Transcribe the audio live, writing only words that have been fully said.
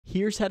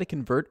Here's how to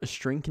convert a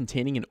string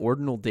containing an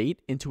ordinal date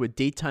into a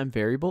datetime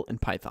variable in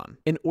Python.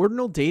 An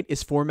ordinal date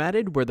is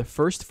formatted where the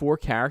first 4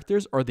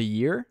 characters are the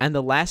year and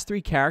the last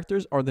 3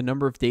 characters are the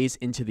number of days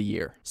into the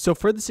year. So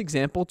for this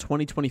example,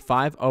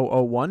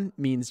 2025-001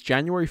 means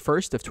January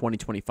 1st of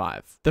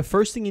 2025. The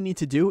first thing you need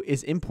to do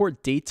is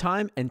import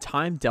datetime and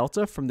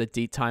timedelta from the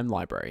datetime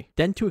library.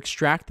 Then to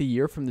extract the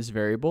year from this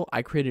variable,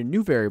 I create a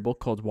new variable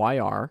called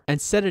YR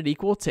and set it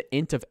equal to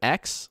int of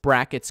x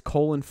brackets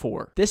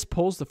 :4. This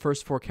pulls the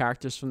first 4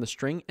 characters from the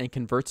string and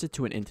converts it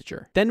to an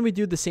integer. Then we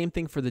do the same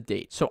thing for the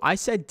date. So I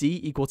set d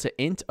equal to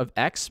int of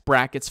x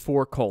brackets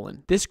 4 :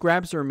 This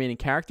grabs the remaining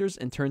characters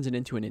and turns it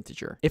into an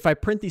integer. If I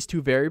print these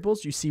 2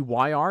 variables, you see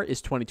YR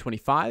is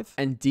 2025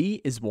 and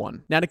d is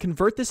 1. Now to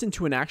convert this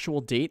into an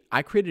actual date,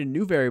 I created a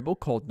new variable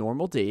called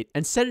normal date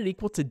and set it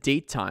equal to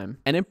datetime,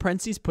 and in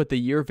parentheses put the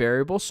year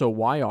variable, so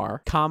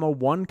YR, comma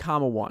 1,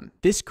 comma 1.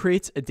 This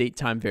creates a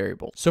datetime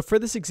variable. So for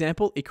this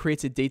example, it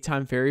creates a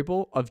datetime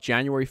variable of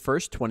January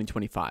 1st,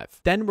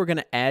 2025. Then we're going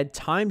to add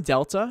time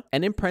delta,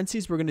 and in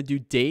parentheses, we're going to do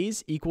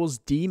days equals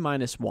d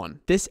minus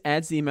 1. This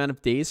adds the amount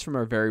of days from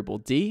our variable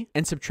d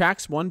and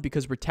subtracts 1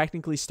 because we're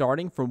technically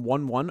starting from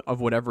 1/1 of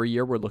whatever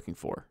year we're looking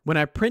for. When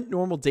I print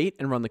normal date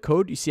and run the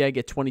code, you see I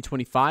get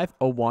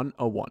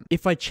 2025-01-01.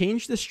 If I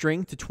change the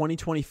string to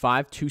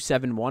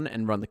 2025-271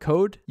 and run the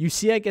code, you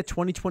see I get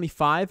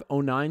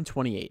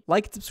 2025-09-28.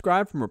 Like and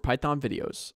subscribe for more Python videos.